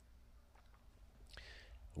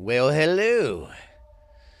Well, hello,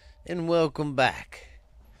 and welcome back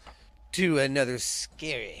to another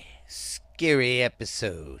scary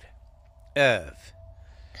episode of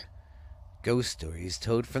Ghost Stories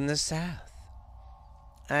Told from the South.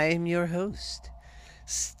 I am your host,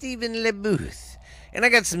 Stephen LeBooth, and I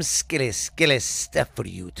got some skilly stuff for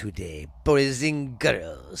you today, boys and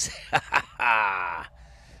girls.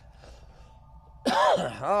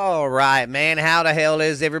 All right, man, how the hell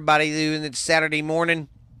is everybody doing this Saturday morning?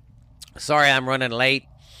 Sorry I'm running late.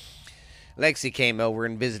 Lexi came over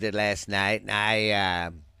and visited last night, and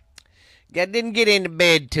I didn't get into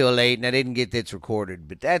bed till late, and I didn't get this recorded.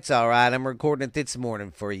 But that's all right. I'm recording it this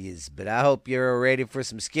morning for you. But I hope you're ready for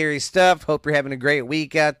some scary stuff. Hope you're having a great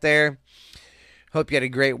week out there. Hope you had a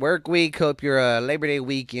great work week. Hope your Labor Day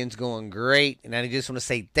weekend's going great. And I just want to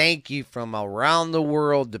say thank you from around the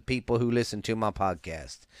world to people who listen to my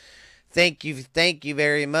podcast. Thank you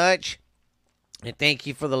very much. And thank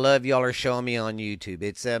you for the love y'all are showing me on YouTube.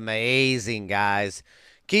 It's amazing, guys.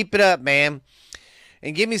 Keep it up, man.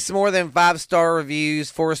 And give me some more than 5-star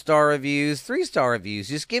reviews, 4-star reviews, 3-star reviews.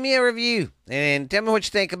 Just give me a review. And tell me what you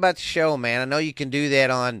think about the show, man. I know you can do that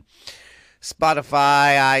on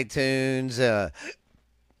Spotify, iTunes,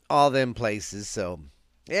 all them places. So,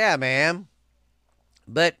 yeah, man.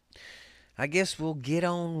 But I guess we'll get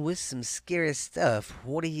on with some scary stuff.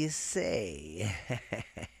 What do you say?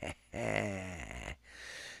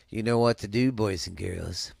 You know what to do, boys and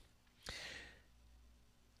girls.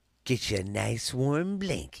 Get you a nice warm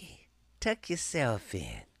blankie. Tuck yourself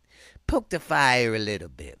in. Poke the fire a little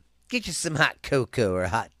bit. Get you some hot cocoa or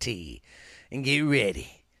hot tea. And get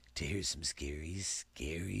ready to hear some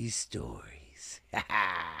scary stories.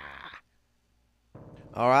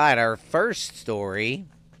 All right, our first story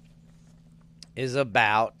is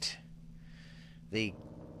about the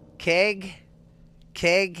Keg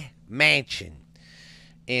Mansion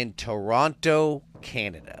in Toronto,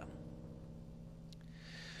 Canada.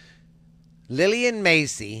 Lillian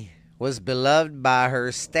Macy was beloved by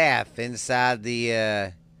her staff inside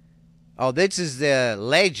the... this is the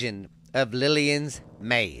legend of Lillian's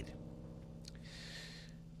maid.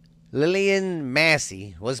 Lillian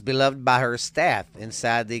Massey was beloved by her staff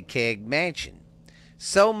inside the Keg Mansion.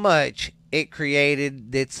 So much it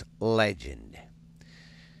created its legend.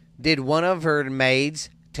 Did one of her maids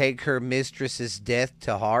take her mistress's death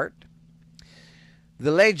to heart?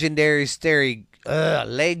 The legendary story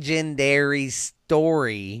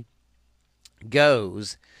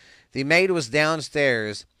goes, the maid was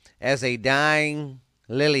downstairs as a dying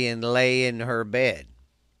Lillian lay in her bed.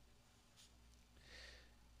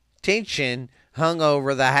 Tension hung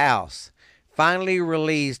over the house, finally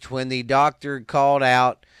released when the doctor called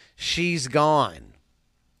out, "She's gone."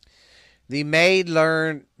 The maid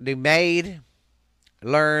learned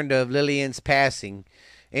of Lillian's passing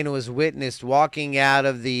and was witnessed walking out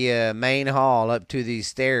of the main hall up to the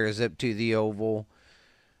stairs up to the oval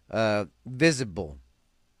visible.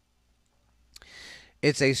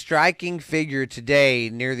 It's a striking figure today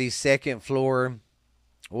near the second floor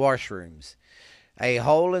washrooms. A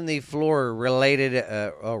hole in the floor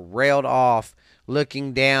railed off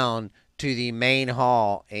looking down to the main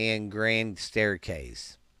hall and grand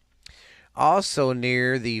staircase. Also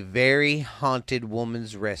near the very haunted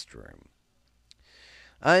woman's restroom.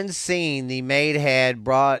 Unseen, the maid had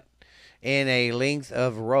brought in a length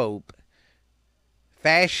of rope,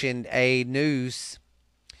 fashioned a noose,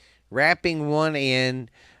 wrapping one end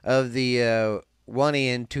to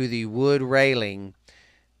the wood railing,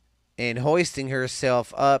 and hoisting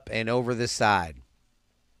herself up and over the side.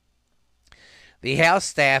 The house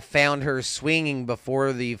staff found her swinging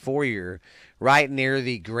before the foyer, right near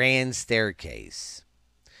the grand staircase.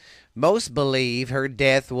 Most believe her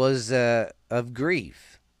death was of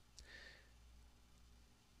grief.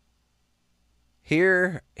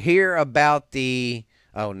 Hear about the...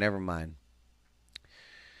 Oh, never mind.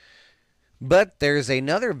 But there's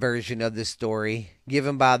another version of the story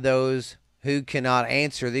given by those who cannot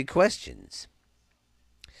answer the questions.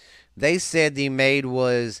 They said the maid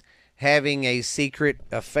was having a secret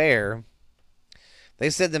affair.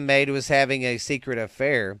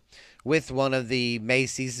 With one of the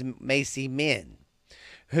Macy men,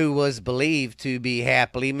 who was believed to be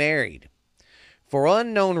happily married. For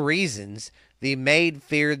unknown reasons, the maid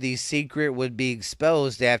feared the secret would be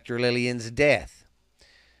exposed after Lillian's death.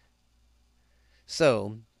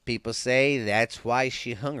 So, people say that's why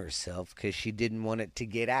she hung herself, because she didn't want it to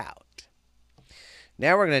get out.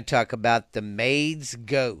 Now we're going to talk about the maid's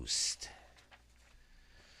ghost.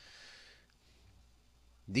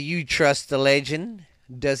 Do you trust the legend?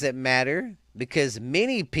 Does it matter? Because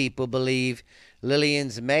many people believe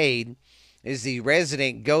Lillian's maid is the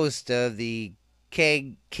resident ghost of the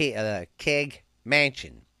Keg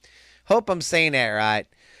Mansion. Hope I'm saying that right.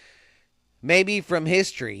 Maybe from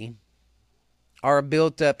history or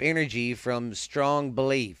built up energy from strong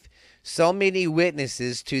belief. So many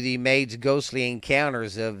witnesses to the maid's ghostly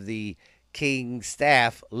encounters of the king's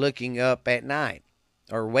staff looking up at night.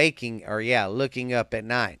 Looking up at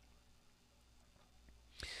night.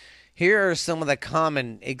 Here are some of the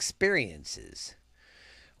common experiences.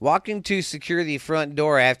 Walking to secure the front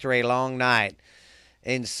door after a long night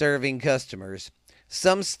and serving customers.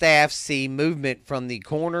 Some staff see movement from the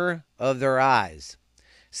corner of their eyes,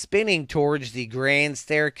 spinning towards the grand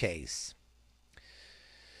staircase.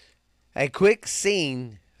 A quick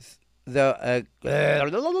scene, sorry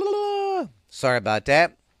about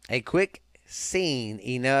that. A quick scene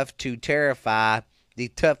enough to terrify the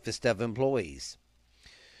toughest of employees.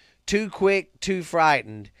 Too quick, too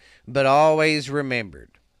frightened, but always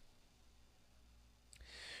remembered.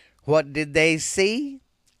 What did they see?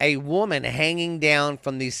 A woman hanging down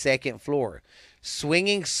from the second floor,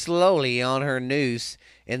 swinging slowly on her noose,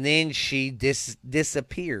 and then she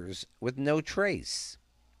disappears with no trace.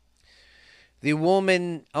 The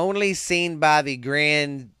woman only seen by the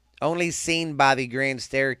grand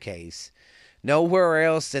staircase, nowhere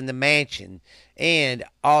else in the mansion, and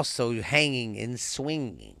also hanging and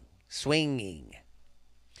swinging.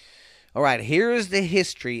 All right, here is the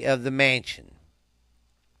history of the mansion.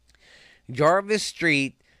 Jarvis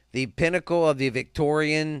Street, the pinnacle of the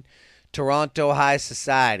Victorian Toronto high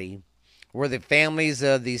society, where the families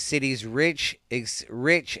of the city's rich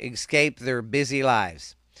escaped their busy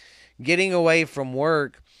lives, getting away from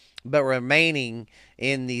work but remaining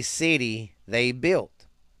in the city they built.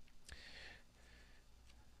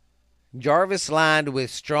 Jarvis, lined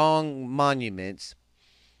with strong monuments,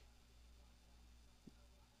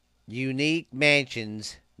 unique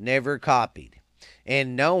mansions never copied,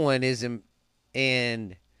 and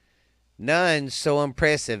none so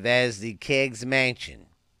impressive as the Keg's Mansion,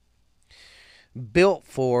 built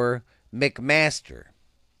for McMaster.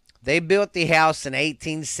 They built the house in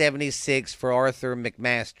 1876 for Arthur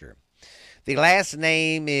McMaster. The last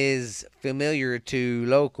name is familiar to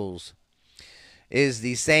locals. Is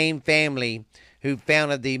the same family who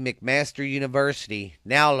founded the McMaster University,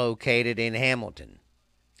 now located in Hamilton.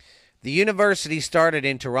 The university started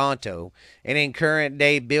in Toronto and in current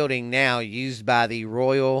day building now used by the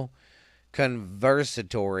Royal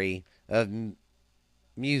Conservatory of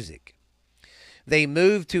Music. They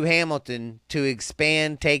moved to Hamilton to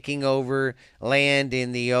expand, taking over land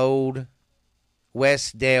in the old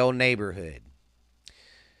Westdale neighborhood.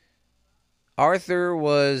 Arthur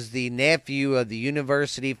was the nephew of the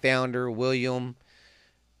university founder William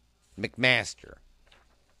McMaster.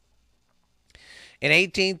 In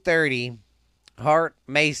 1830, Hart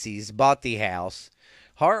Macy's bought the house.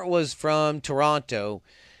 Hart was from Toronto,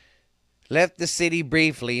 left the city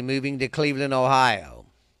briefly, moving to Cleveland, Ohio,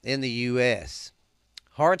 in the U.S.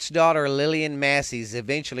 Hart's daughter Lillian Macy's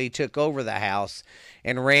eventually took over the house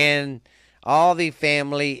and ran all the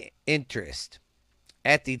family interest.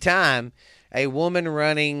 At the time, a woman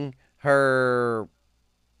running her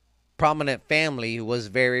prominent family was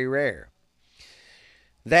very rare.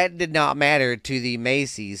 That did not matter to the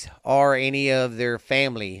Macy's or any of their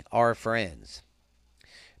family or friends,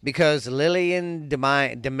 because Lillian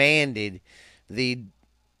demanded the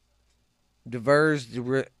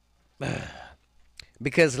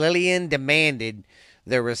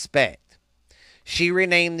respect. She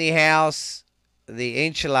renamed the house the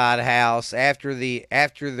Enchilada House after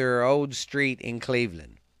their old street in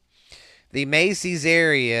Cleveland. The Macy's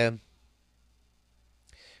area,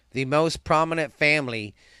 the most prominent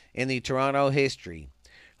family in the Toronto history.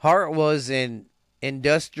 Hart was an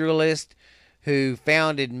industrialist who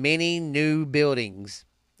founded many new buildings,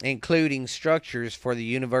 including structures for the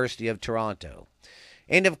University of Toronto,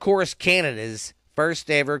 and of course Canada's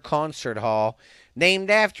first ever concert hall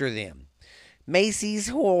named after them, Macy's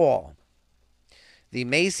Hall. The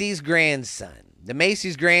Macy's grandson,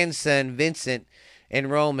 Vincent and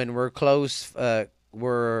Roman were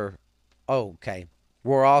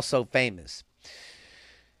also famous,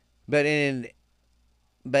 but in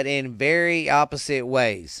very opposite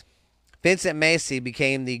ways. Vincent Macy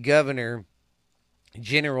became the Governor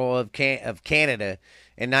General of Canada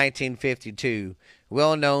in 1952,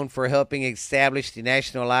 well known for helping establish the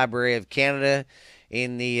National Library of Canada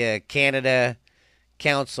in the Canada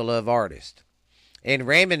Council of Artists. And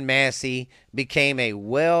Raymond Massey became a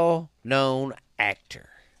well-known actor.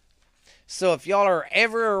 So if y'all are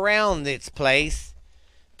ever around this place,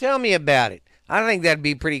 tell me about it. I think that'd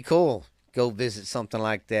be pretty cool. go visit something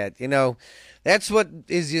like that. You know, that's what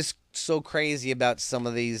is just so crazy about some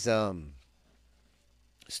of these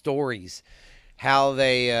stories, how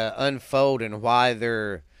they unfold and why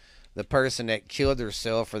they're the person that killed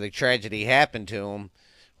herself or the tragedy happened to them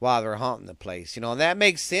while they're haunting the place. You know, and that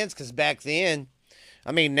makes sense because back then,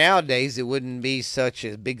 I mean, nowadays it wouldn't be such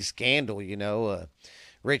a big scandal, you know, a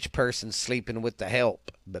rich person sleeping with the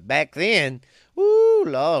help. But back then, woo,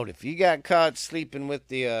 Lord, if you got caught sleeping with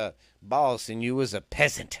the boss and you was a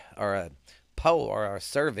peasant or a po or a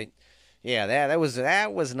servant, yeah, that was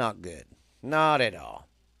not good, not at all.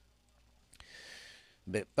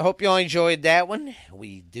 But I hope y'all enjoyed that one.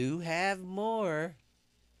 We do have more.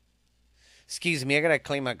 Excuse me, I gotta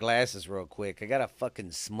clean my glasses real quick. I got a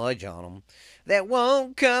fucking smudge on them that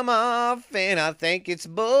won't come off, and I think it's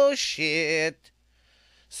bullshit.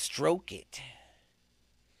 Stroke it.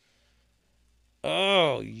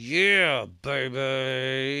 Oh, yeah,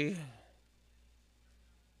 baby.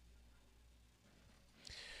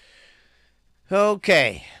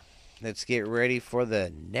 Okay, let's get ready for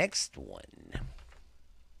the next one.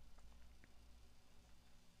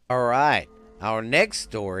 All right, our next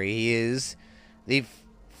story is the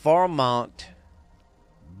Fairmont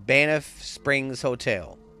Banff Springs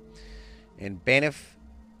Hotel in Banff,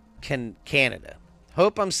 Canada.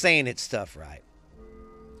 Hope I'm saying its stuff right.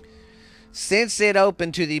 Since it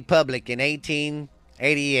opened to the public in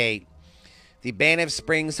 1888, the Banff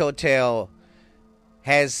Springs Hotel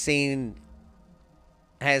has seen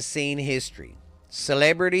history,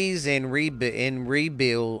 celebrities, and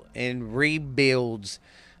rebuilds,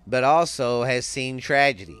 but also has seen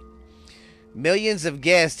tragedy. Millions of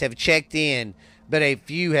guests have checked in, but a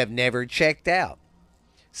few have never checked out.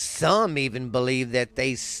 Some even believe that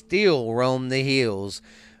they still roam the hills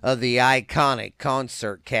of the iconic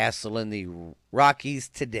concert castle in the Rockies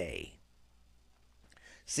today.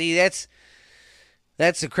 See, that's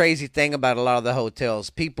the crazy thing about a lot of the hotels.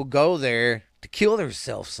 People go there to kill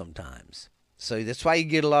themselves sometimes. So that's why you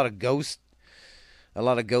get a lot of ghosts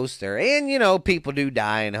there. And you know, people do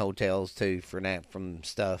die in hotels too from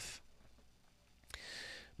stuff.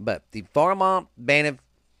 But the Fairmont Banff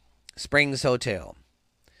Springs Hotel,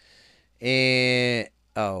 in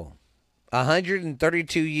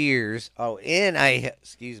 132 years. Oh,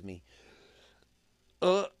 excuse me.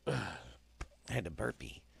 I had to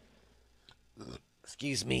burpee.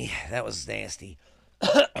 Excuse me, that was nasty.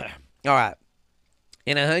 All right.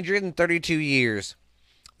 In 132 years,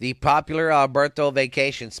 the popular Alberto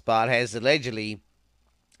vacation spot has allegedly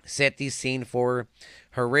set the scene for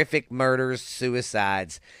horrific murders,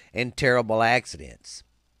 suicides, and terrible accidents.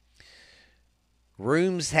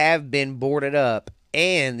 Rooms have been boarded up,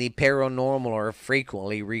 and the paranormal are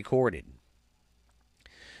frequently recorded.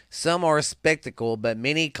 Some are spectacle, but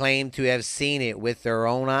many claim to have seen it with their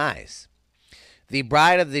own eyes. The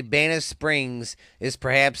Bride of the Banff Springs is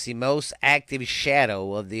perhaps the most active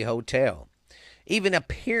shadow of the hotel, even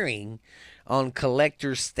appearing on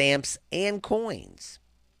collector stamps and coins.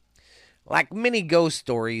 Like many ghost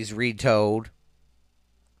stories retold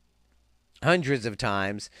hundreds of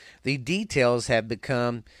times, the details have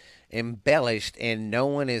become embellished and no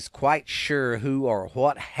one is quite sure who or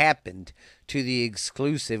what happened to the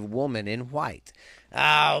exclusive woman in white.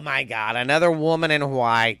 Oh my God, another woman in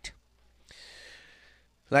white.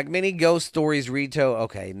 Like many ghost stories retold,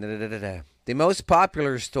 okay, the most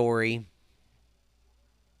popular story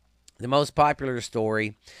dating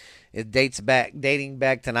back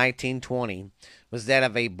to 1920 was that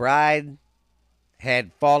of a bride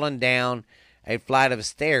had fallen down a flight of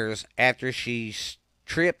stairs after she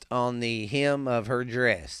tripped on the hem of her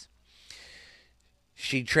dress.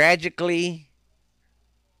 She tragically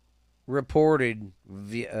reported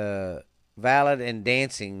valid and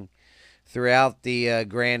dancing throughout the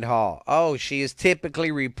Grand Hall. Oh, she is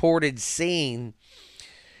typically reported seen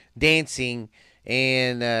dancing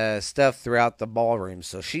and stuff throughout the ballroom.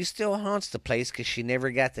 So she still haunts the place because she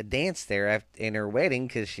never got to dance there in her wedding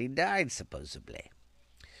because she died, supposedly.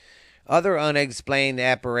 Other unexplained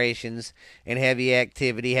apparitions and heavy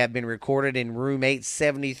activity have been recorded in room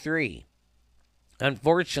 873.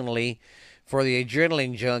 Unfortunately, for the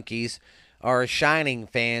adrenaline junkies or Shining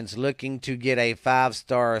fans looking to get a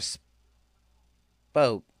 5-star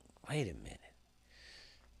spoke. Wait a minute.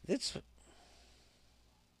 This.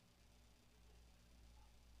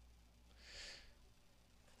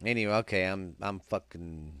 Anyway, okay, I'm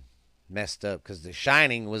fucking messed up because The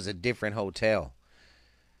Shining was a different hotel,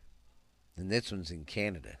 and this one's in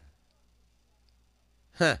Canada.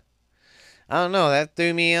 Huh. I don't know. That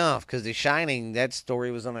threw me off because The Shining, that story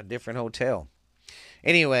was on a different hotel.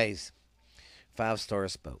 Anyways, 5-star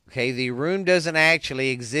spoke. Okay, the room doesn't actually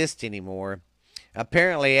exist anymore.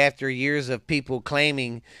 Apparently, after years of people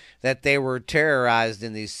claiming that they were terrorized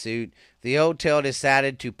in this suit, the hotel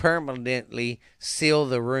decided to permanently seal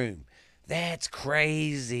the room. That's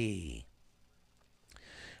crazy.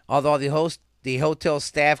 Although the hotel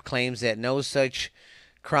staff claims that no such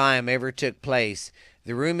crime ever took place,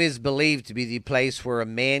 the room is believed to be the place where a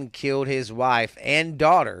man killed his wife and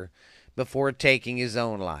daughter before taking his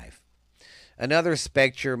own life. Another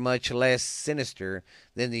specter, much less sinister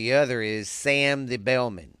than the other, is Sam the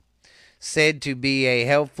Bellman. Said to be a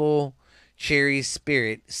helpful, cheery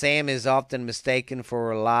spirit, Sam is often mistaken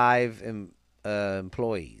for live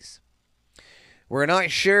employees. We're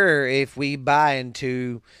not sure if we buy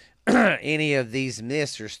into any of these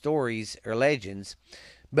myths or stories or legends,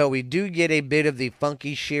 but we do get a bit of the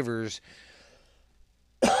funky shivers,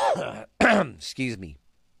 excuse me,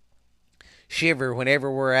 shiver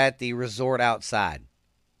whenever we're at the resort outside.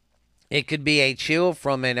 It could be a chill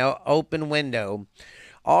from an open window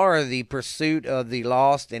or the pursuit of the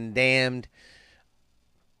lost and damned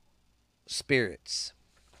spirits.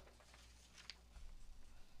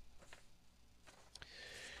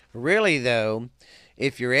 Really, though,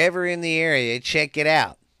 if you're ever in the area, check it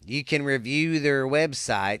out. You can review their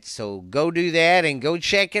website, so go do that and go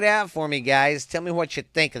check it out for me, guys. Tell me what you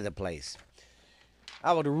think of the place.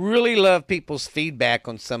 I would really love people's feedback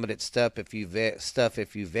on some of that stuff if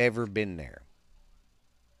you've ever been there.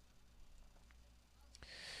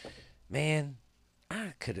 Man,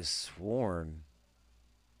 I could have sworn.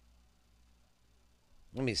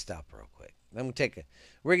 Let me stop real quick.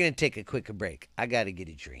 We're gonna take a quick break. I gotta get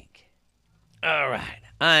a drink. All right,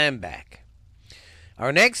 I am back.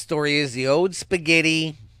 Our next story is the old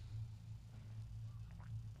spaghetti.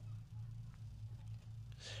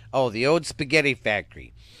 Oh, the old spaghetti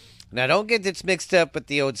factory. Now, don't get this mixed up with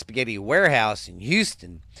the old spaghetti warehouse in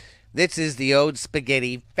Houston. This is the old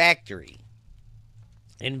spaghetti factory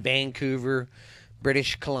in Vancouver,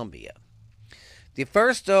 British Columbia. The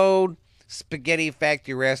first old spaghetti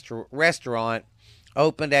factory restaurant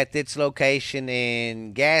opened at its location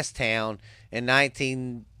in Gastown in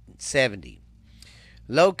 1970.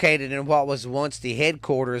 Located in what was once the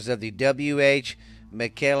headquarters of the W.H.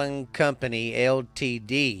 McKellen Company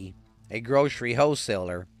Ltd., a grocery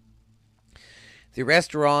wholesaler. The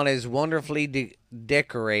restaurant is wonderfully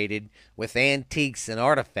decorated with antiques and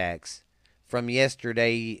artifacts from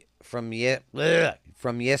yesteryears.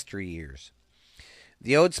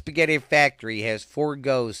 The old spaghetti factory has 4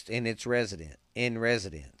 ghosts in its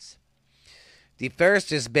residence. The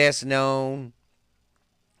first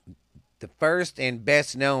and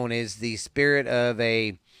best known is the spirit of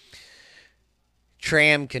a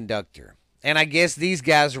tram conductor. And I guess these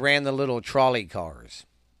guys ran the little trolley cars.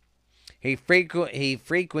 He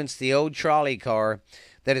frequents the old trolley car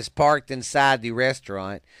that is parked inside the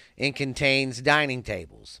restaurant and contains dining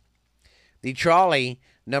tables. The trolley,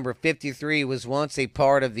 number 53, was once a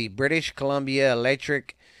part of the British Columbia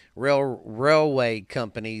Electric Railway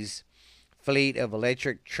Company's fleet of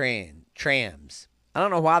electric trams. I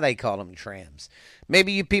don't know why they call them trams.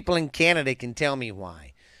 Maybe you people in Canada can tell me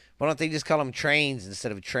why. Why don't they just call them trains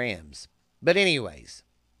instead of trams? But anyways,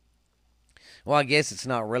 well, I guess it's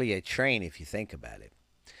not really a train if you think about it.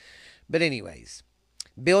 But anyways,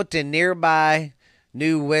 built in nearby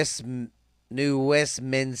New Westminster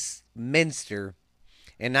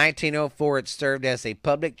in 1904, it served as a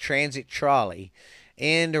public transit trolley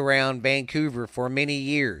in and around Vancouver for many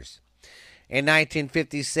years. In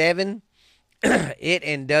 1957, it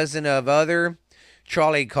and dozens of other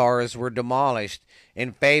trolley cars were demolished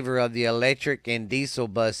in favor of the electric and diesel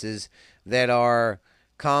buses that are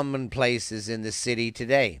commonplaces in the city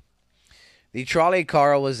today. The trolley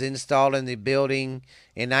car was installed in the building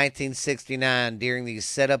in 1969 during the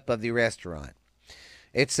setup of the restaurant.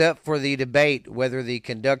 It's up for the debate whether the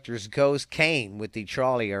conductor's ghost came with the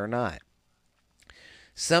trolley or not.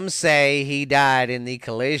 Some say he died in the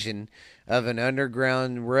collision of an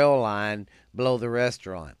underground rail line below the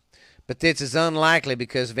restaurant. But this is unlikely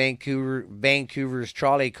because Vancouver's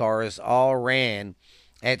trolley cars all ran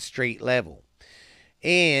at street level.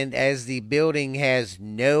 And as the building has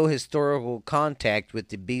no historical contact with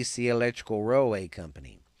the BC Electrical Railway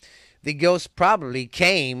Company, the ghost probably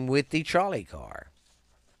came with the trolley car.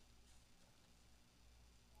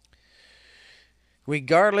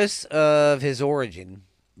 Regardless of his origin,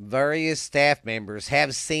 various staff members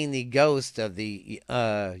have seen the ghost of the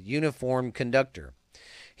uniformed conductor.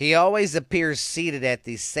 He always appears seated at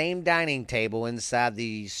the same dining table inside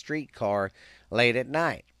the streetcar late at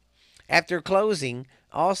night. After closing,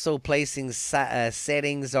 also placing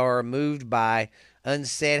settings are moved by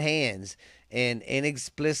unsaid hands, and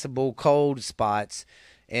inexplicable cold spots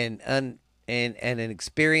and an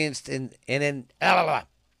experienced and an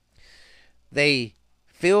they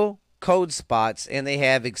feel cold spots and they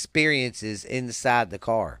have experiences inside the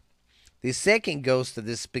car. The second ghost of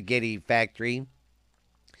the spaghetti factory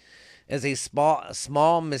is a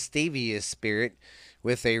small mischievous spirit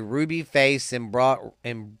with a ruby face and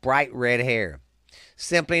bright red hair,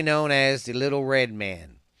 simply known as the Little Red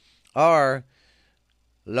Man, or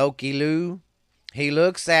Loki Lou. He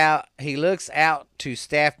looks out to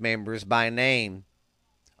staff members by name.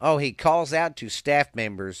 Oh, he calls out to staff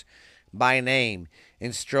members by name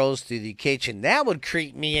and strolls through the kitchen. That would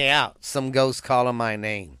creep me out. Some ghost calling my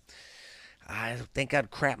name. I think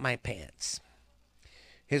I'd crap my pants.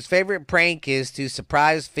 His favorite prank is to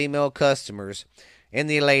surprise female customers in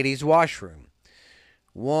the ladies' washroom.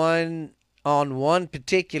 On one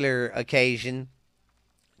particular occasion,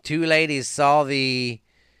 two ladies saw the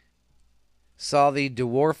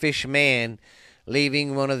dwarfish man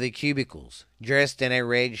leaving one of the cubicles, dressed in a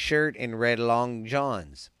red shirt and red long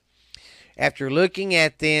johns. After looking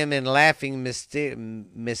at them and laughing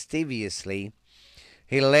mischievously,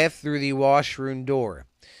 he left through the washroom door.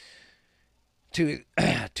 To,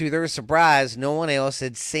 to their surprise, no one else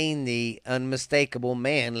had seen the unmistakable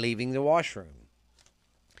man leaving the washroom.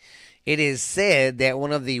 It is said that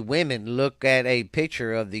one of the women looked at a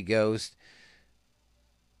picture of the ghost,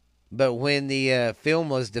 but when the film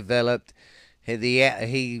was developed,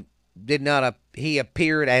 he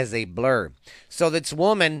appeared as a blur. So this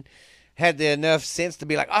woman had enough sense to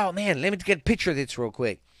be like, oh man, let me get a picture of this real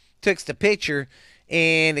quick. Takes the picture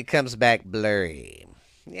and it comes back blurry.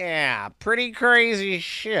 Yeah, pretty crazy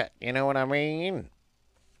shit, you know what I mean?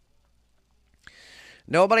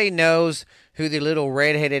 Nobody knows who the little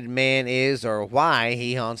red-headed man is or why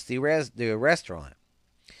he haunts the restaurant.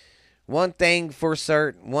 One thing is for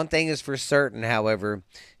certain, however,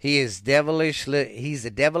 he's a devilish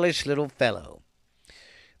little fellow.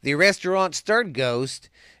 The restaurant's third ghost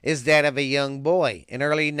is that of a young boy. In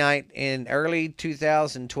early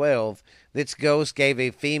 2012, this ghost gave a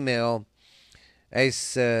female a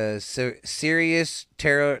serious,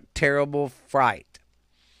 terrible fright.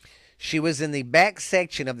 She was in the back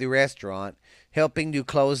section of the restaurant, helping to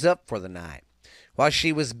close up for the night. While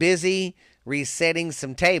she was busy resetting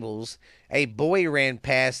some tables, a boy ran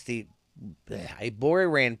past her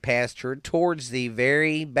towards the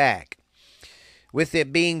very back. With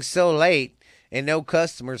it being so late and no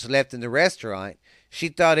customers left in the restaurant, she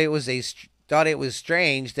thought it was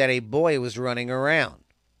strange that a boy was running around.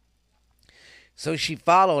 So she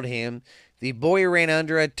followed him. The boy ran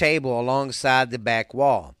under a table alongside the back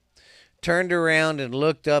wall, turned around and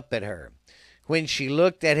looked up at her. When she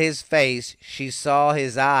looked at his face, she saw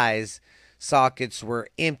his eyes sockets were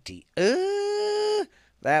empty.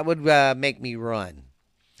 That would make me run.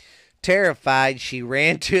 Terrified, she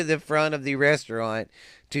ran to the front of the restaurant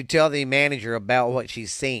to tell the manager about what she'd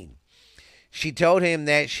seen. She told him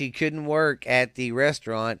that she couldn't work at the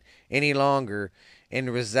restaurant any longer and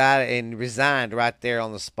resigned right there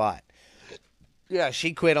on the spot. Yeah,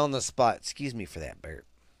 she quit on the spot. Excuse me for that, Bert.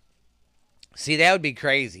 See, that would be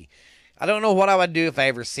crazy. I don't know what I would do if I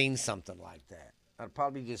ever seen something like that. I'd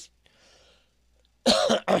probably just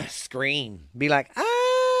scream. Be like,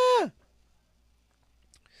 ah!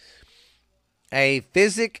 A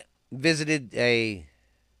physic visited the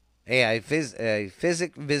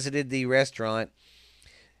restaurant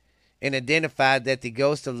and identified that the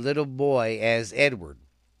ghost of the little boy as Edward.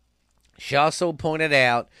 She also pointed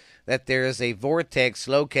out that there is a vortex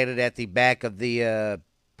located at the back of the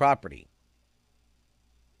property.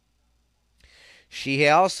 She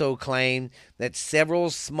also claimed that several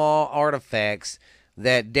small artifacts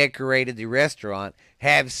that decorated the restaurant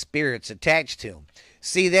have spirits attached to them.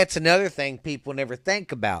 See, that's another thing people never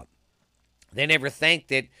think about. They never think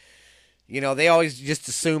that, they always just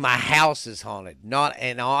assume a house is haunted, not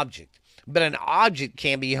an object. But an object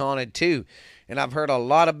can be haunted too. And I've heard a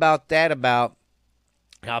lot about that, about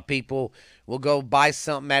how people will go buy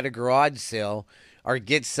something at a garage sale or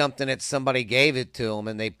get something that somebody gave it to them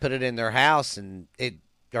and they put it in their house and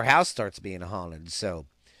their house starts being haunted. So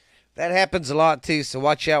that happens a lot too. So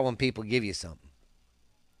watch out when people give you something.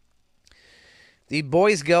 The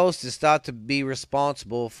boy's ghost is thought to be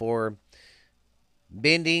responsible for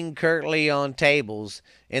bending curtly on tables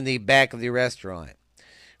in the back of the restaurant.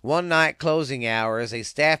 One night closing hours, a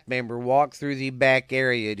staff member walked through the back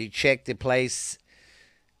area to check that place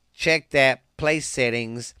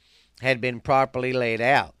settings had been properly laid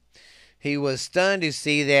out. He was stunned to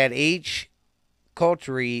see that each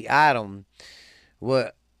cutlery item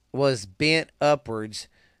was bent upwards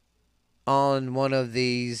on one of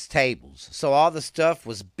these tables. So all the stuff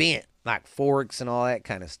was bent, like forks and all that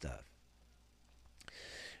kind of stuff.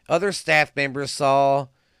 Other staff members saw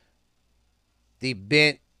the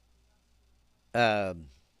bent uh,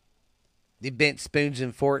 spoons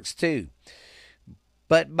and forks too.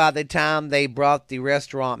 But by the time they brought the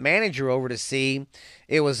restaurant manager over to see,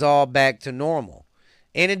 it was all back to normal.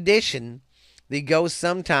 In addition, the ghost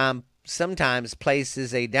sometimes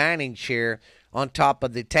places a dining chair on top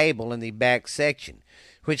of the table in the back section,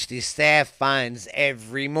 which the staff finds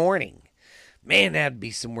every morning. Man, that'd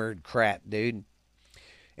be some weird crap, dude.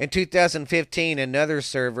 In 2015, another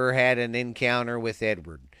server had an encounter with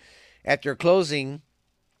Edward. After closing,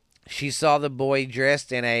 she saw the boy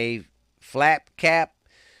dressed in a flap cap,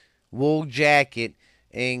 wool jacket,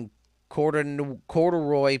 and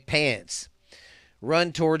corduroy pants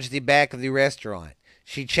run towards the back of the restaurant.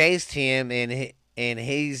 She chased him, and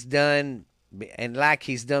like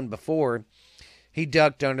he's done before, he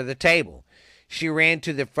ducked under the table. She ran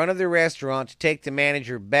to the front of the restaurant to take the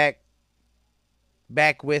manager back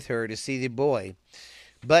with her to see the boy.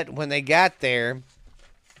 But when they got there,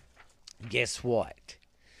 guess what?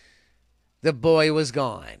 The boy was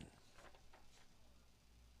gone.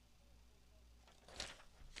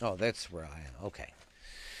 Oh, that's where I am. Okay.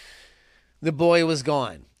 The boy was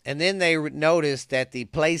gone. And then they noticed that the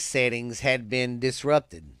place settings had been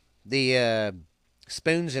disrupted. The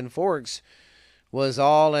spoons and forks was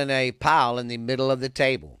all in a pile in the middle of the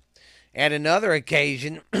table. At another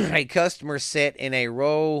occasion, a customer sat in a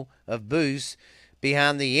row of booths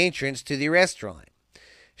behind the entrance to the restaurant.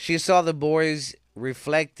 She saw the boy's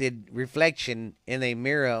reflection in a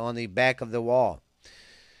mirror on the back of the wall.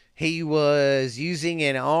 He was using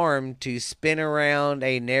an arm to spin around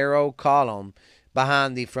a narrow column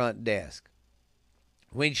behind the front desk.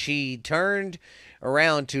 When she turned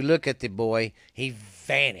around to look at the boy, he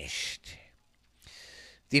vanished.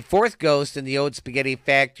 The fourth ghost in the old spaghetti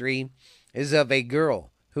factory is of a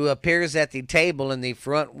girl who appears at the table in the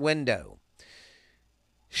front window.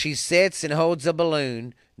 She sits and holds a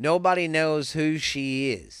balloon. Nobody knows who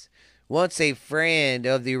she is. Once a friend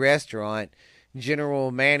of the restaurant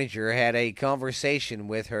general manager had a conversation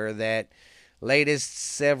with her that lasted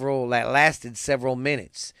several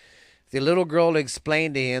minutes. The little girl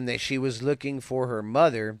explained to him that she was looking for her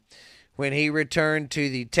mother. When he returned to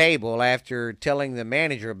the table after telling the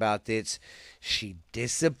manager about this, she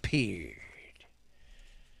disappeared.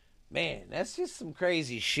 Man, that's just some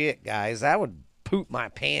crazy shit, guys. I would poop my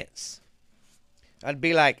pants. I'd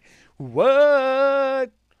be like,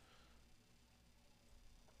 what?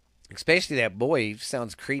 Especially that boy. He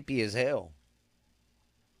sounds creepy as hell.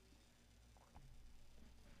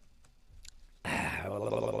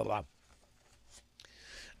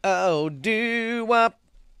 Oh, do-wop.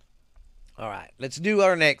 All right, let's do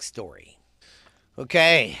our next story.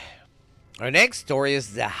 Okay, our next story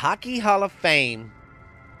is the Hockey Hall of Fame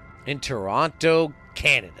in Toronto,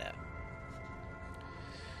 Canada.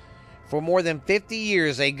 For more than 50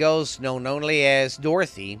 years, a ghost known only as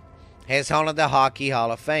Dorothy has haunted the Hockey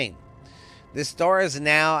Hall of Fame. The star is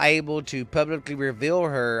now able to publicly reveal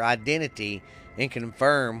her identity and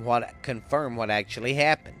confirm what actually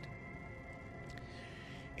happened.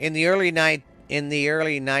 In the early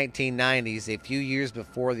 1990s, a few years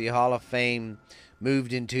before the Hall of Fame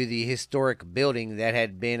moved into the historic building that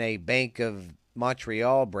had been a Bank of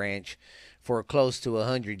Montreal branch for close to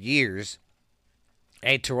 100 years,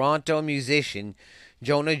 a Toronto musician,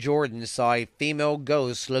 Jonah Jordan, saw a female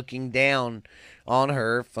ghost looking down on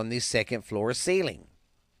her from the second floor ceiling.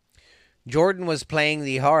 Jordan was playing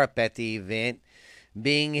the harp at the event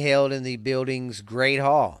being held in the building's Great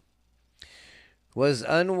Hall.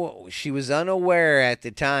 She was unaware at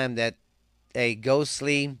the time that a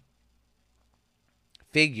ghostly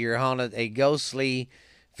figure haunted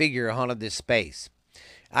this space.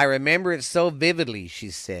 I remember it so vividly, she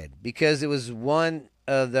said, because it was one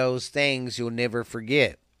of those things you'll never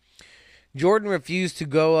forget. Jordan refused to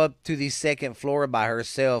go up to the second floor by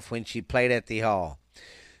herself when she played at the hall,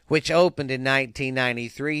 which opened in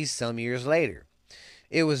 1993, some years later.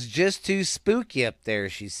 It was just too spooky up there,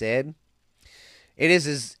 she said. It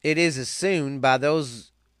is assumed by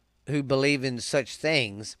those who believe in such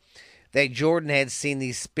things that Jordan had seen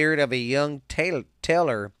the spirit of a young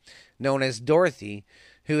teller known as Dorothy,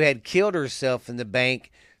 who had killed herself in the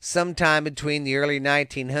bank sometime between the early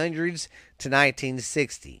 1900s to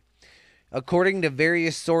 1960. According to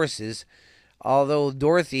various sources, although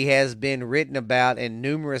Dorothy has been written about in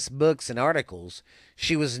numerous books and articles,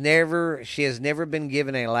 she has never been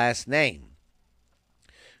given a last name.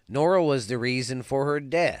 Nor was the reason for her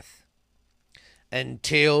death.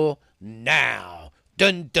 Until now.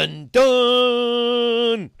 Dun dun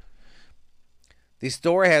dun. The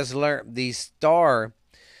star has learned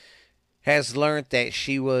that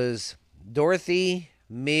she was Dorothy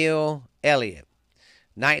Mill Elliott,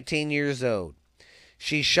 19 years old.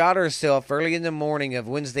 She shot herself early in the morning of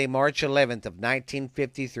Wednesday, March 11th of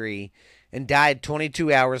 1953 and died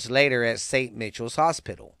 22 hours later at St. Mitchell's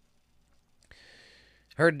Hospital.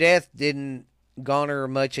 Her death didn't garner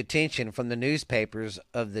much attention from the newspapers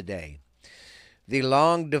of the day. The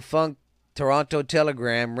long defunct Toronto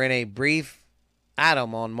Telegram ran a brief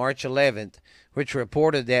item on March 11th, which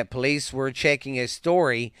reported that police were checking a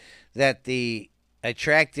story that the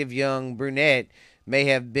attractive young brunette may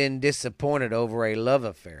have been disappointed over a love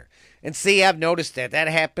affair. And see, I've noticed that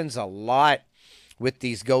happens a lot with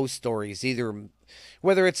these ghost stories, either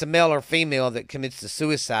whether it's a male or female that commits the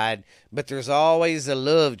suicide, but there's always a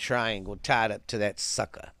love triangle tied up to that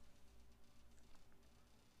sucker.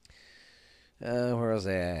 Where was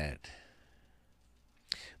that?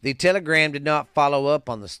 The Telegram did not follow up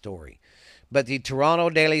on the story, but the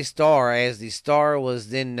Toronto Daily Star, as the Star was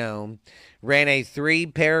then known, ran a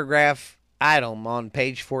 3-paragraph item on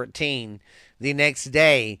page 14 the next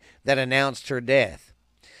day that announced her death,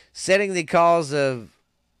 setting the cause of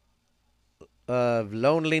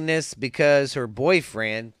loneliness because her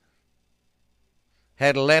boyfriend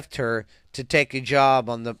had left her to take a job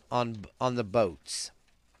on the boats.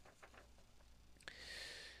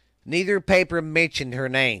 Neither paper mentioned her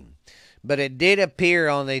name, but it did appear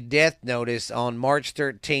on a death notice on March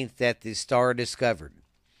 13th that the Star discovered.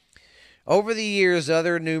 Over the years,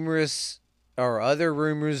 other rumors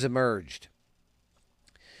emerged.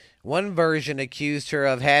 One version accused her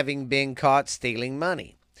of having been caught stealing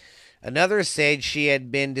money. Another said she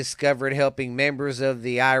had been discovered helping members of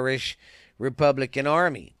the Irish Republican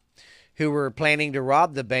Army, who were planning to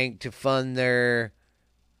rob the bank to fund their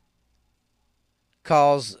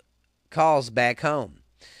calls back home.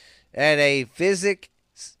 A physic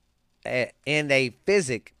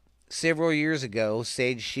several years ago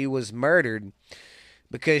said she was murdered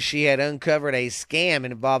because she had uncovered a scam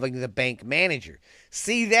involving the bank manager.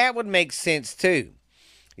 See, that would make sense too.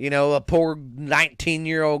 You know, a poor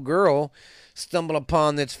 19-year-old girl stumbled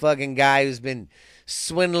upon this fucking guy who's been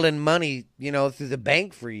swindling money, through the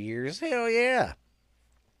bank for years. Hell yeah.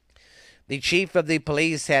 The chief of the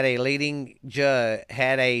police had a leading judge,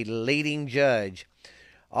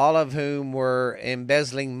 all of whom were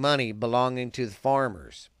embezzling money belonging to the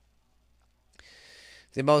farmers.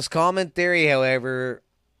 The most common theory, however,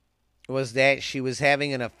 was that she was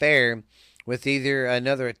having an affair with either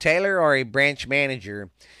another tailor or a branch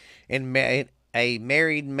manager and a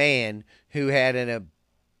married man who had an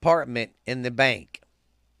apartment in the bank.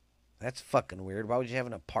 That's fucking weird. Why would you have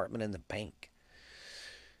an apartment in the bank?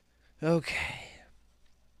 Okay.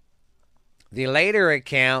 The later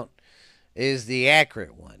account is the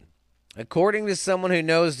accurate one. According to someone who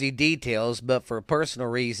knows the details, but for personal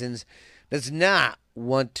reasons does not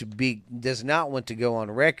want to go on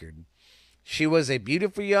record, she was a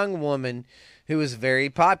beautiful young woman who was very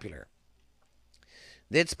popular.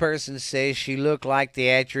 This person says she looked like the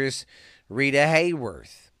actress Rita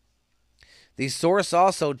Hayworth. The source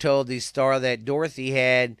also told the Star that Dorothy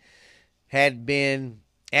had been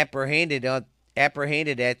apprehended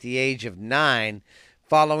at the age of 9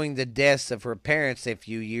 following the deaths of her parents a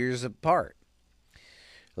few years apart.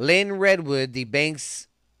 Lynn Redwood, the bank's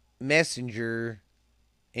messenger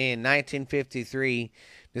in 1953,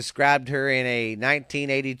 described her in a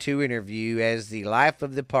 1982 interview as the life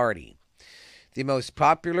of the party, the most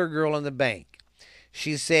popular girl in the bank.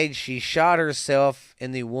 She said she shot herself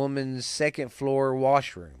in the woman's second-floor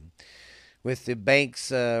washroom with the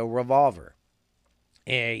bank's revolver,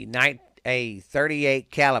 a .38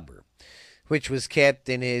 caliber, which was kept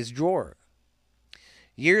in his drawer.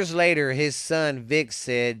 Years later, his son Vic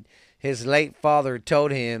said his late father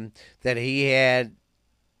told him that he had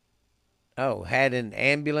an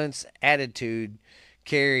ambulance attitude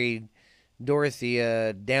carried Dorothy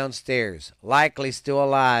downstairs, likely still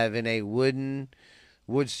alive in a wooden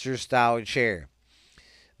Woodster-style chair.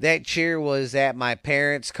 That chair was at my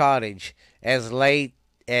parents' cottage as late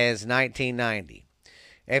as 1990.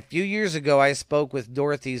 A few years ago, I spoke with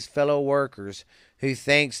Dorothy's fellow workers, who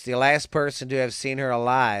thinks the last person to have seen her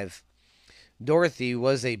alive. Dorothy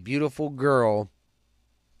was a beautiful girl,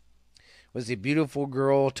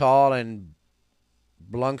 tall and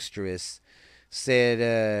blunkstrous,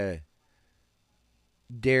 said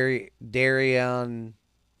Darian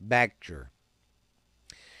Bacter.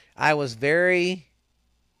 I was very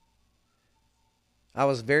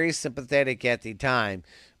sympathetic at the time,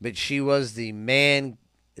 but she was the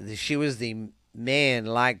man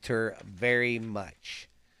liked her very much.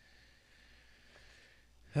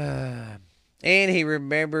 And he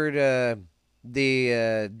remembered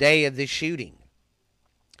the day of the shooting.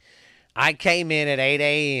 I came in at 8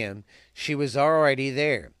 a.m. She was already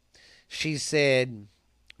there. She said,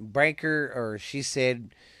 Barkin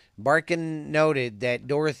noted that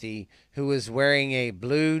Dorothy, who was wearing a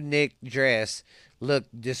blue knit dress,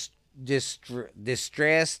 looked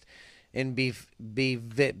distressed and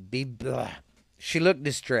she looked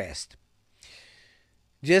distressed.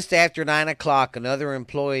 Just after 9 o'clock, another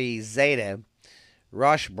employee, Zeta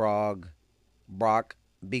Roshbrog,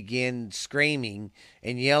 began screaming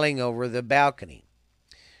and yelling over the balcony.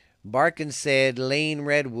 Barkin said Lean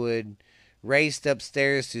Redwood raced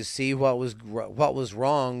upstairs to see what was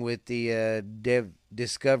wrong with the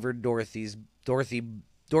discovered Dorothy's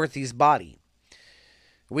body.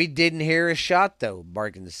 We didn't hear a shot, though,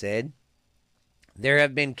 Barkin said. There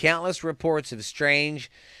have been countless reports of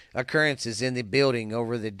strange occurrences in the building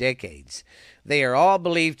over the decades. They are all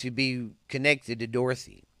believed to be connected to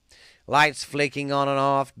Dorothy. Lights flicking on and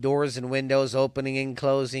off, doors and windows opening and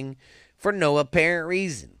closing for no apparent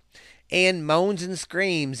reason, and moans and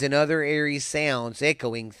screams and other eerie sounds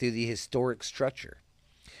echoing through the historic structure.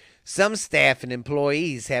 Some staff and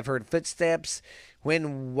employees have heard footsteps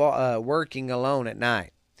when working alone at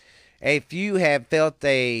night. A few have felt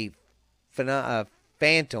a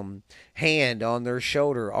phantom hand on their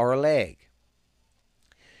shoulder or leg.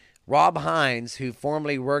 Rob Hines, who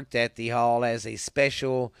formerly worked at the hall as a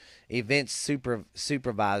special events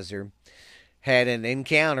supervisor, had an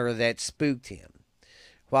encounter that spooked him.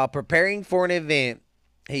 While preparing for an event,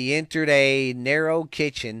 he entered a narrow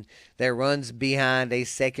kitchen that runs behind a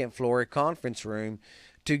second-floor conference room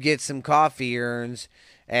to get some coffee urns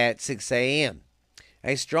at 6 a.m.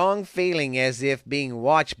 A strong feeling as if being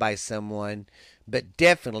watched by someone, but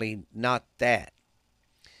definitely not that,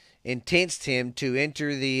 intensed him to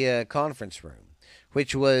enter the conference room,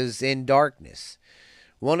 which was in darkness.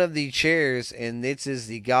 One of the chairs, and this is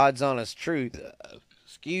the God's honest truth,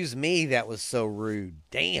 excuse me, that was so rude,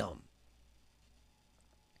 damn,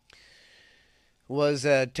 was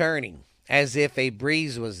turning, as if a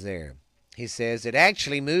breeze was there. He says, it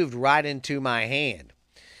actually moved right into my hand.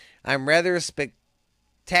 I'm rather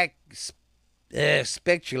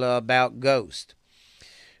specula about ghost,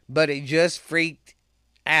 but it just freaked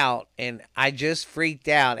out, and I just freaked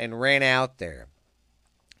out and ran out there.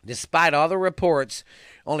 Despite all the reports,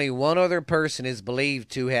 only one other person is believed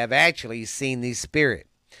to have actually seen the spirit.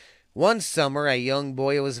 One summer, a young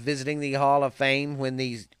boy was visiting the Hall of Fame when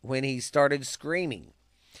he started screaming,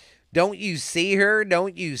 "Don't you see her?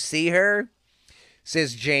 Don't you see her?"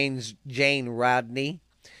 says Jane Rodney,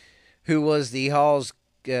 who was the Hall's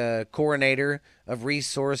coordinator of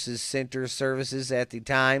Resources Center services at the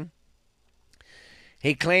time.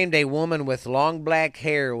 He claimed a woman with long black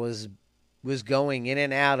hair was going in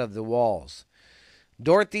and out of the walls.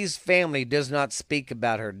 Dorothy's family does not speak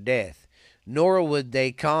about her death, nor would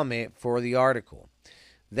they comment for the article.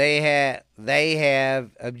 They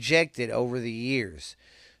have objected over the years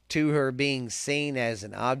to her being seen as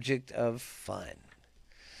an object of fun.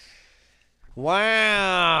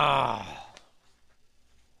 Wow.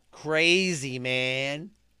 Crazy, man.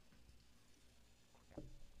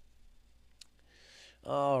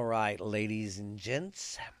 All right, ladies and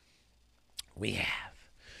gents, we have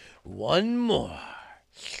one more.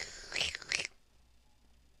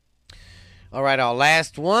 All right, our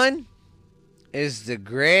last one is the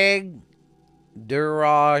Greg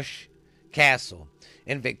Durosh Castle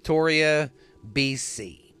in Victoria,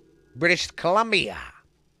 BC, British Columbia.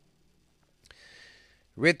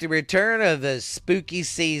 With the return of the spooky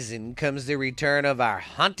season comes the return of our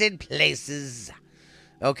haunted places.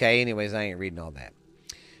 Okay, anyways, I ain't reading all that.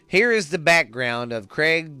 Here is the background of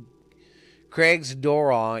Craig's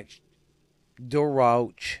Duroch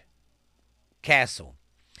Castle.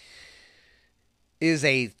 It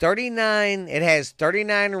has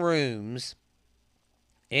 39 rooms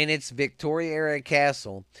in its Victoria era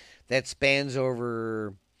castle that spans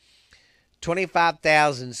over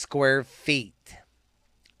 25,000 square feet.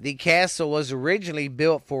 The castle was originally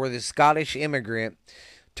built for the Scottish immigrant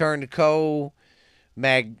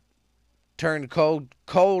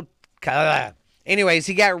anyways,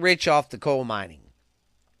 he got rich off the coal mining.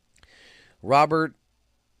 Robert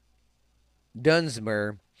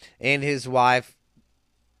Dunsmuir and his wife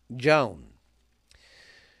Joan.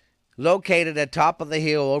 Located atop of the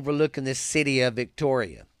hill overlooking the city of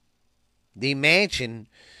Victoria. The mansion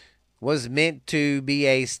was meant to be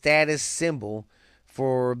a status symbol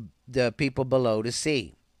for the people below to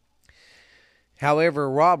see. However,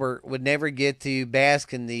 Robert would never get to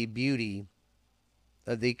bask in the beauty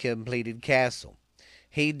of the completed castle.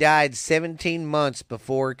 He died 17 months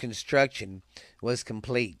before construction was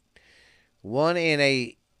complete. One in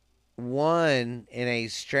a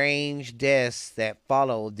strange death that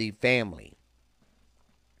followed the family.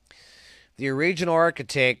 The original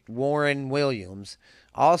architect, Warren Williams,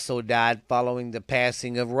 also died following the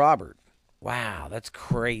passing of Robert. Wow, that's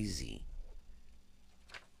crazy.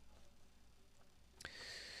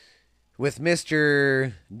 With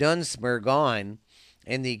Mr. Dunsmuir gone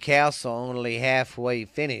and the castle only halfway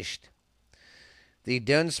finished, the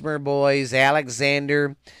Dunsmuir boys,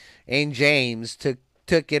 Alexander and James,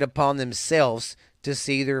 took it upon themselves to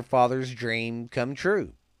see their father's dream come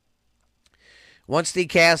true. Once the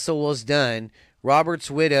castle was done,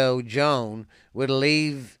 Robert's widow, Joan, would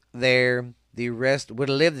live there the rest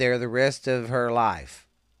of her life,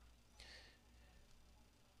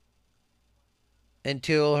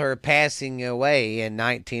 until her passing away in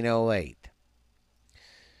 1908.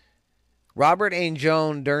 Robert and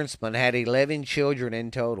Joan Dunsmuir had 11 children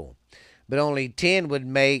in total, but only 10 would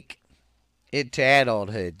make it to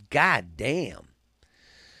adulthood. God damn.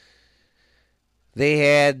 They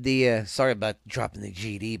had the sorry about dropping the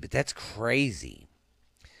GD, but that's crazy.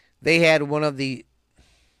 They had one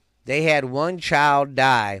child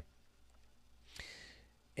die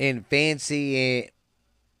in infancy,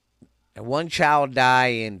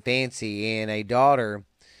 and a daughter,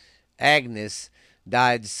 Agnes,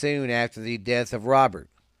 died soon after the death of Robert.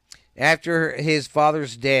 After his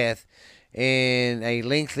father's death, in a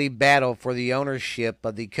lengthy battle for the ownership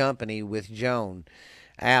of the company with Joan,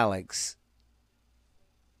 Alex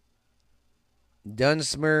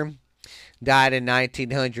Dunsmuir died in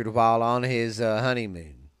 1900 while on his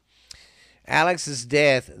honeymoon. Alex's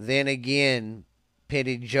death then again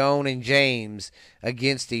pitted Joan and James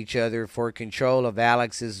against each other for control of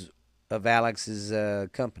Alex's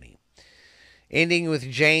company, ending with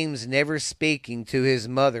James never speaking to his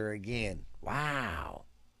mother again. Wow.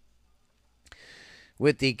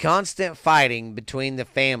 With the constant fighting between the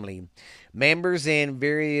family members and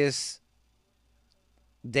various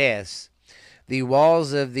deaths, the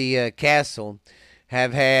walls of the castle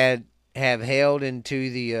have held into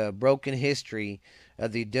the broken history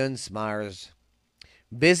of the Dunsmuirs.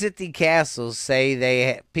 People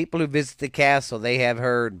who visit the castle, they have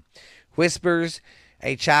heard whispers,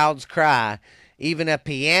 a child's cry, even a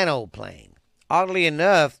piano playing. Oddly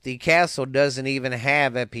enough, the castle doesn't even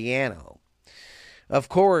have a piano. Of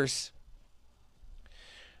course,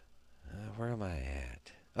 where am I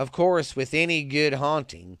at? Of course, with any good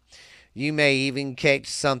haunting, you may even catch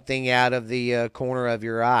something out of the corner of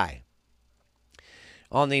your eye.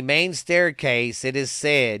 On the main staircase, it is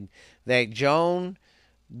said that Joan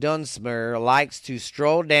Dunsmuir likes to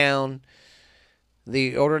stroll down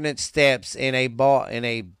the ornate steps in a ball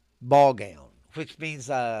gown, which means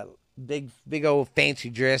big old fancy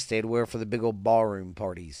dress they'd wear for the big old ballroom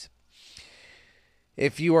parties.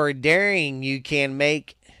 If you are daring, you can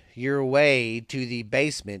make your way to the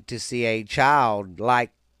basement to see a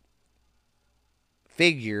childlike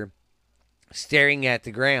figure staring at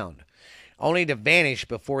the ground, only to vanish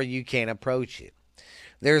before you can approach it.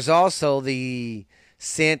 There's also the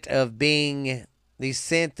scent of burning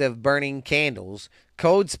candles,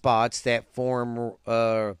 cold spots that form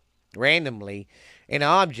randomly, and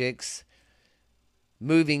objects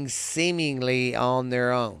moving seemingly on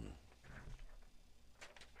their own.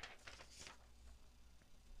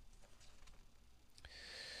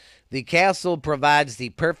 The castle provides the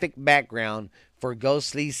perfect background for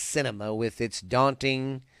ghostly cinema with its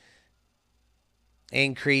daunting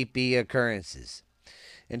and creepy occurrences.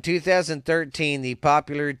 In 2013, the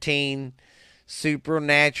popular teen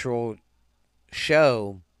supernatural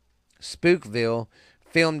show Spookville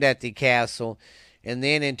filmed at the castle, and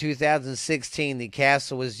then in 2016, the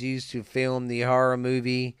castle was used to film the horror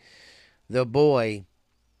movie The Boy.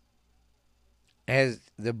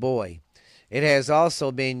 It has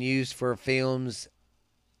also been used for films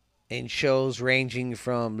and shows ranging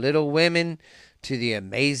from Little Women to The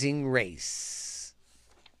Amazing Race.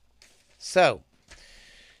 So,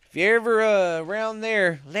 if you're ever around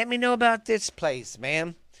there, let me know about this place,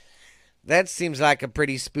 man. That seems like a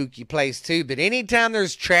pretty spooky place, too. But anytime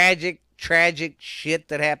there's tragic shit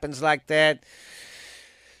that happens like that,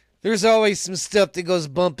 there's always some stuff that goes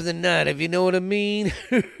bump in the night, if you know what I mean.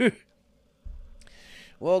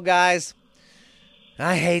 Well, guys,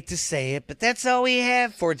 I hate to say it, but that's all we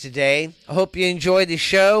have for today. I hope you enjoyed the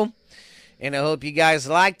show, and I hope you guys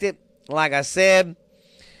liked it. Like I said,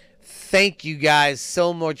 thank you guys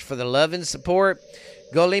so much for the love and support.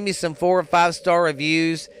 Go leave me some 4 or 5 star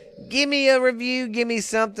reviews. give me a review, give me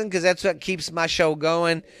something, because that's what keeps my show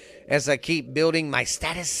going as I keep building my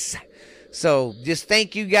status. So just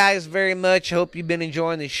thank you guys very much. Hope you've been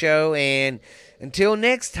enjoying the show. And until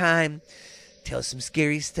next time, tell some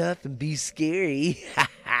scary stuff and be scary.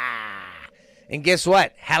 And guess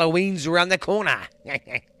what? Halloween's around the corner.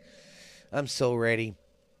 I'm so ready.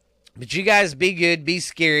 But you guys be good, be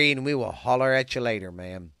scary, and we will holler at you later,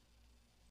 man.